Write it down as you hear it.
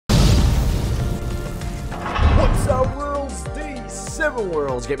Seven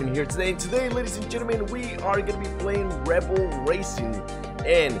Worlds Gaming here today, and today, ladies and gentlemen, we are going to be playing Rebel Racing,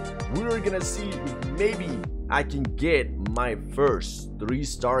 and we're going to see if maybe I can get my first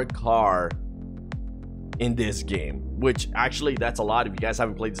 3-star car in this game, which actually that's a lot. If you guys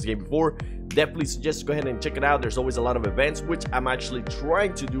haven't played this game before, definitely suggest go ahead and check it out. There's always a lot of events, which I'm actually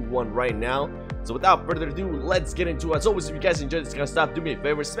trying to do one right now. So without further ado, let's get into it. As always, if you guys enjoyed this kind of stuff, do me a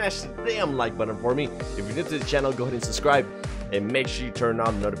favor, smash the damn like button for me. If you're new to the channel, go ahead and subscribe and make sure you turn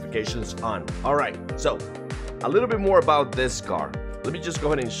on notifications on. Alright, so a little bit more about this car. Let me just go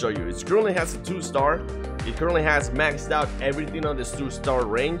ahead and show you. It currently has a 2-star. It currently has maxed out everything on this 2-star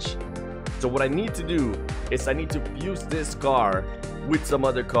range. So what I need to do is I need to fuse this car with some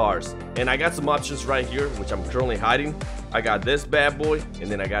other cars, and I got some options right here which I'm currently hiding. I got this bad boy, and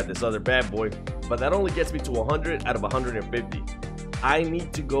then I got this other bad boy, but that only gets me to 100 out of 150. I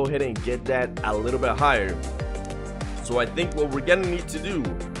need to go ahead and get that a little bit higher. So I think what we're gonna need to do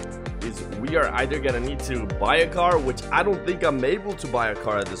is we are either gonna need to buy a car, which I don't think I'm able to buy a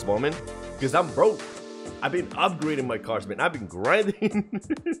car at this moment because I'm broke. I've been upgrading my cars, man. I've been grinding.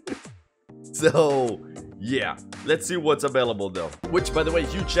 So yeah, let's see what's available though. Which, by the way,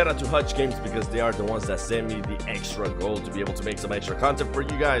 huge shout out to Hutch Games because they are the ones that send me the extra gold to be able to make some extra content for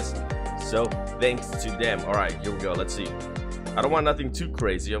you guys. So thanks to them. All right, here we go. Let's see. I don't want nothing too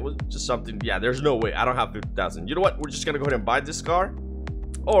crazy. It was just something. Yeah, there's no way. I don't have 50,000. You know what? We're just gonna go ahead and buy this car,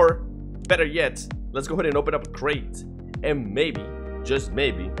 or better yet, let's go ahead and open up a crate, and maybe, just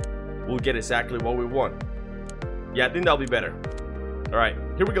maybe, we'll get exactly what we want. Yeah, I think that'll be better. All right,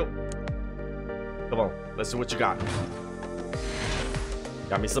 here we go. Come on, let's see what you got.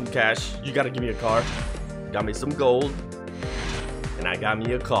 Got me some cash. You gotta give me a car. Got me some gold. And I got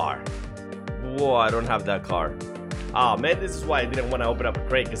me a car. Whoa, I don't have that car. Oh man, this is why I didn't want to open up a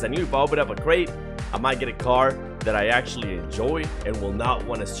crate, because I knew if I open up a crate, I might get a car that I actually enjoy and will not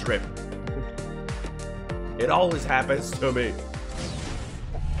want to strip. It always happens to me.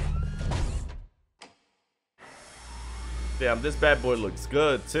 Damn, this bad boy looks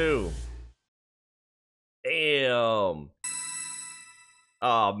good too. Damn.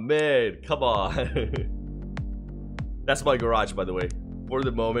 Oh man, come on. That's my garage, by the way, for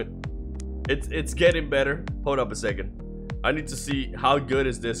the moment. It's getting better. Hold up a second. I need to see how good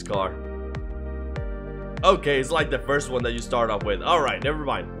is this car. Okay, it's like the first one that you start off with. Alright, never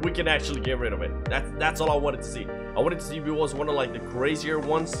mind. We can actually get rid of it. That's all I wanted to see. I wanted to see if it was one of like the crazier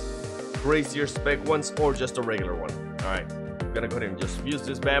ones, crazier spec ones, or just a regular one. Alright, I'm gonna go ahead and just fuse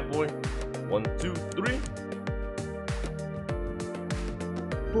this bad boy. 1, 2, 3.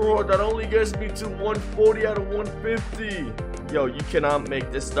 Bro, that only gets me to 140 out of 150. Yo, you cannot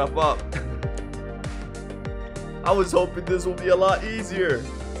make this stuff up. I was hoping this will be a lot easier.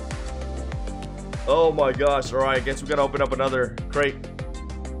 Oh my gosh. Alright, I guess we gotta open up another crate.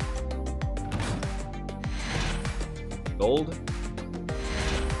 Gold.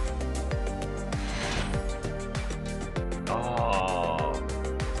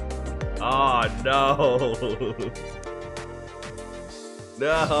 Oh no.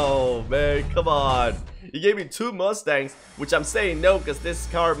 No, man, come on. You gave me 2 Mustangs, which I'm saying no, because this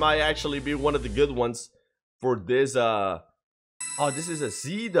car might actually be one of the good ones for this. Oh, this is a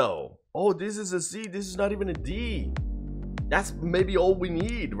C though. Oh, this is a C. This is not even a D. That's maybe all we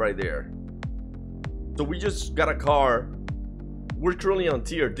need right there. So we just got a car. We're currently on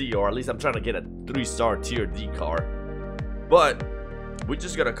tier D, or at least I'm trying to get a 3-star tier D car. But we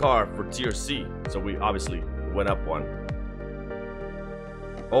just got a car for tier C, so we obviously went up one.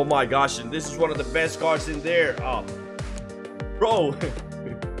 Oh my gosh, and this is one of the best cars in there. Oh, bro.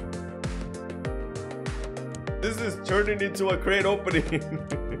 This is turning into a crate opening.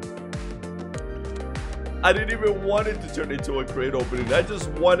 I didn't even want it to turn into a crate opening. I just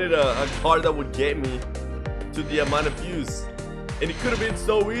wanted a car that would get me to the amount of views. And it could have been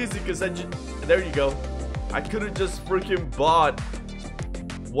so easy because I just, there you go. I could have just freaking bought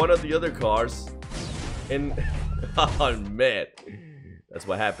one of the other cars. And, oh man. That's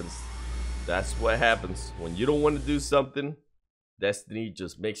what happens. That's what happens. When you don't want to do something, destiny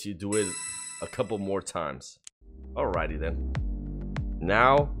just makes you do it a couple more times. Alrighty then.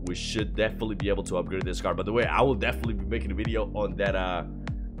 Now we should definitely be able to upgrade this car. By the way, I will definitely be making a video on that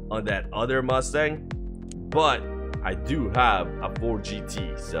other Mustang. But I do have a 4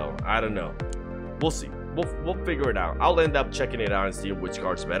 GT, so I don't know. We'll see. We'll figure it out. I'll end up checking it out and see which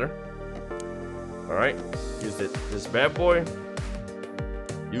car's better. Alright. Use this bad boy.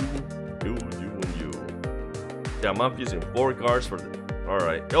 You. Yeah, I'm using 4 cars for the.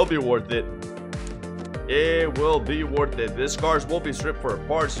 Alright, it'll be worth it. It will be worth it. These cars will be stripped for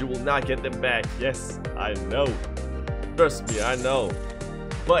parts. You will not get them back. Yes, I know. Trust me, I know.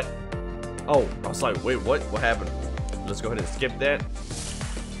 But, oh, I was like, wait, what? What happened? Let's go ahead and skip that.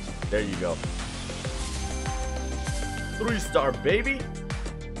 There you go. 3-star, baby.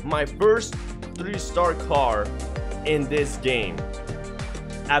 My first 3-star car in this game.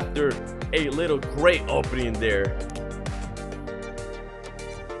 After a little great opening there.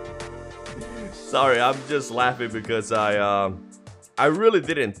 Sorry, I'm just laughing because I really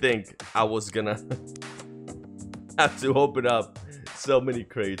didn't think I was gonna have to open up so many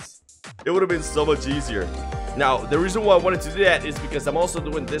crates. It would have been so much easier. Now, the reason why I wanted to do that is because I'm also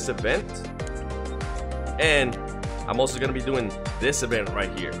doing this event, and I'm also gonna be doing this event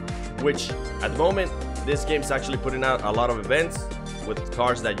right here, which at the moment this game's actually putting out a lot of events with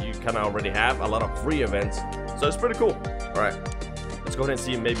cars that you kind of already have, a lot of free events, so it's pretty cool. All right, let's go ahead and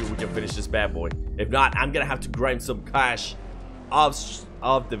see if maybe we can finish this bad boy. If not, I'm gonna have to grind some cash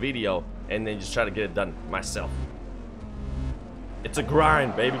off the video and then just try to get it done myself. It's a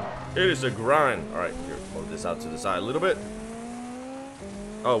grind, baby. It is a grind. All right, here, move this out to the side a little bit.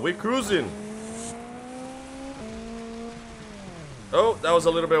 Oh, we're cruising. Oh, that was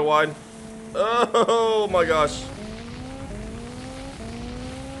a little bit wide. Oh my gosh.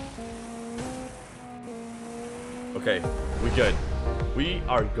 Okay, we good. We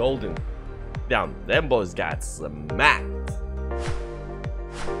are golden. Damn, them boys got smacked.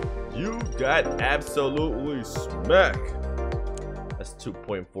 You got absolutely smacked. That's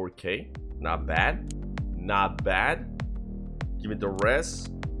 2.4K. Not bad. Not bad. Give it the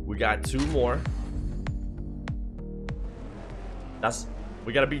rest. We got 2 more.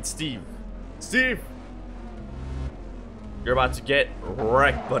 We gotta beat Steve. Steve! You're about to get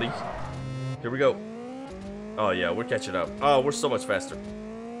wrecked, buddy. Here we go. Oh yeah, we're catching up. Oh, we're so much faster.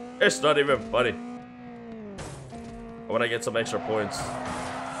 It's not even funny. I wanna get some extra points.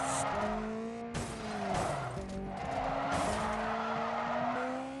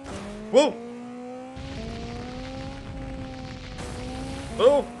 Whoa!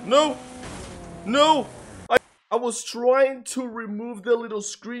 Oh, no! No! I was trying to remove the little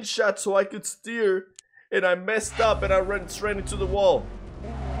screenshot so I could steer, and I messed up and I ran straight into the wall.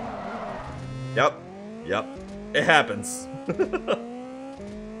 Yep. It happens.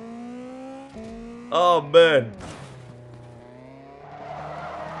 Oh, man.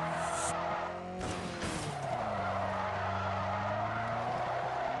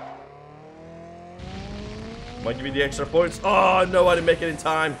 Might give me the extra points. Oh, no, I didn't make it in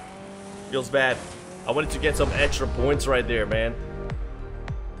time. Feels bad. I wanted to get some extra points right there, man.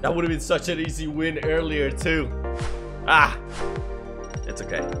 That would have been such an easy win earlier, too. Ah. It's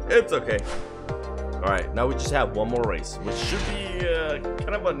okay. It's okay. Alright, now we just have one more race, which should be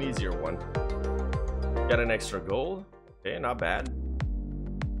kind of an easier one. Got an extra gold. Okay, not bad.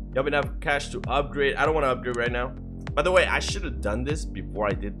 You have enough cash to upgrade. I don't want to upgrade right now. By the way, I should have done this before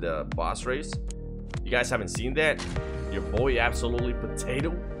I did the boss race. You guys haven't seen that? Your boy absolutely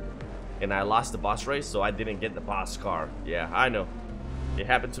potato. And I lost the boss race, so I didn't get the boss car. Yeah, I know. It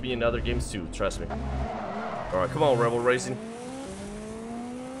happened to me in other games too, trust me. Alright, come on, Rebel Racing.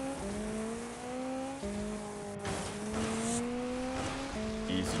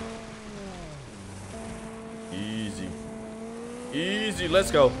 Easy. Easy. Easy,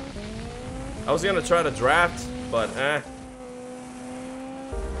 let's go. I was gonna try to draft, but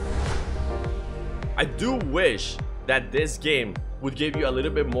I do wish that this game would give you a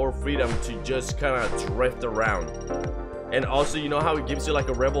little bit more freedom to just kind of drift around. And also, you know how it gives you like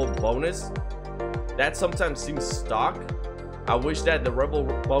a rebel bonus? That sometimes seems stock. I wish that the rebel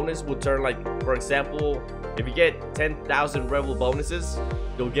bonus would turn, like, for example, if you get 10,000 rebel bonuses,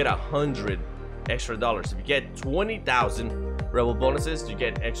 you'll get 100 extra dollars. If you get 20,000 rebel bonuses, you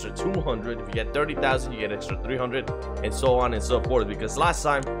get extra 200. If you get 30,000, you get extra 300, and so on and so forth. Because last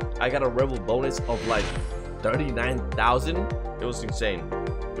time I got a rebel bonus of like 39,000. It was insane.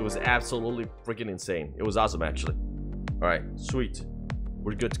 It was absolutely freaking insane. It was awesome, actually. All right, sweet.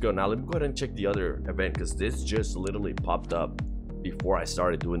 We're good to go. Now let me go ahead and check the other event, because this just literally popped up before I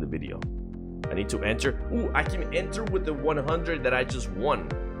started doing the video. I need to enter. Ooh, I can enter with the 100 that I just won.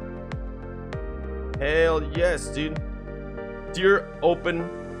 Hell yes, dude. Tier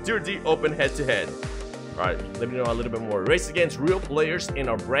D open head-to-head. All right, let me know a little bit more. Race against real players in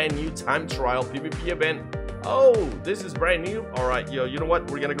our brand new time trial PvP event. Oh, this is brand new. All right, yo, you know what?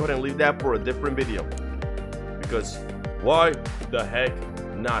 We're gonna go ahead and leave that for a different video, because why the heck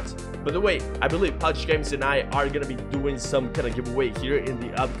not? By the way, I believe Punch Games and I are gonna be doing some kind of giveaway here in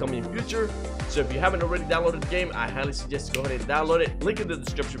the upcoming future. So if you haven't already downloaded the game, I highly suggest you go ahead and download it. Link in the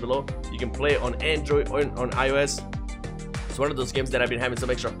description below. You can play it on Android or on iOS. It's one of those games that I've been having some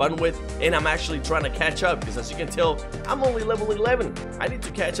extra fun with, and I'm actually trying to catch up because, as you can tell, I'm only level 11. I need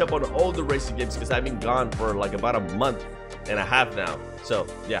to catch up on all the racing games because I've been gone for like about a month and a half now. So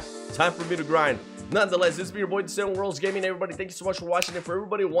yeah, time for me to grind. Nonetheless, this has been your boy, the 7 Worlds Gaming. Everybody, thank you so much for watching. And for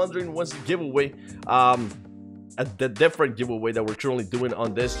everybody wondering what's the giveaway, the different giveaway that we're currently doing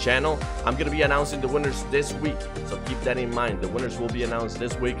on this channel, I'm gonna be announcing the winners this week, so keep that in mind. The winners will be announced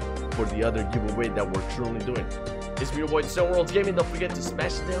this week for the other giveaway that we're currently doing. It's been your boy, the 7 Worlds Gaming. Don't forget to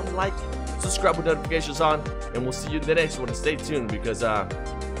smash the damn like, subscribe with notifications on, and we'll see you in the next one. And stay tuned because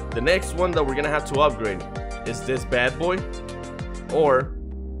the next one that we're gonna have to upgrade is this bad boy, or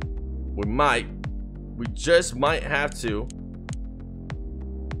we just might have to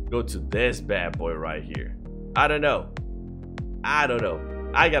go to this bad boy right here. I don't know. I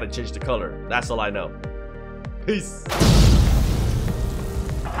gotta change the color. That's all I know. Peace.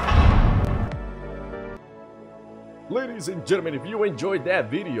 Ladies and gentlemen, if you enjoyed that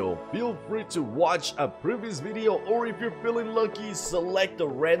video, feel free to watch a previous video, or if you're feeling lucky, select a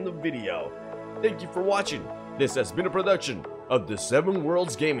random video. Thank you for watching. This has been a production of the 7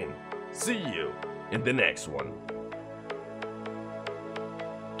 Worlds Gaming. See you in the next one.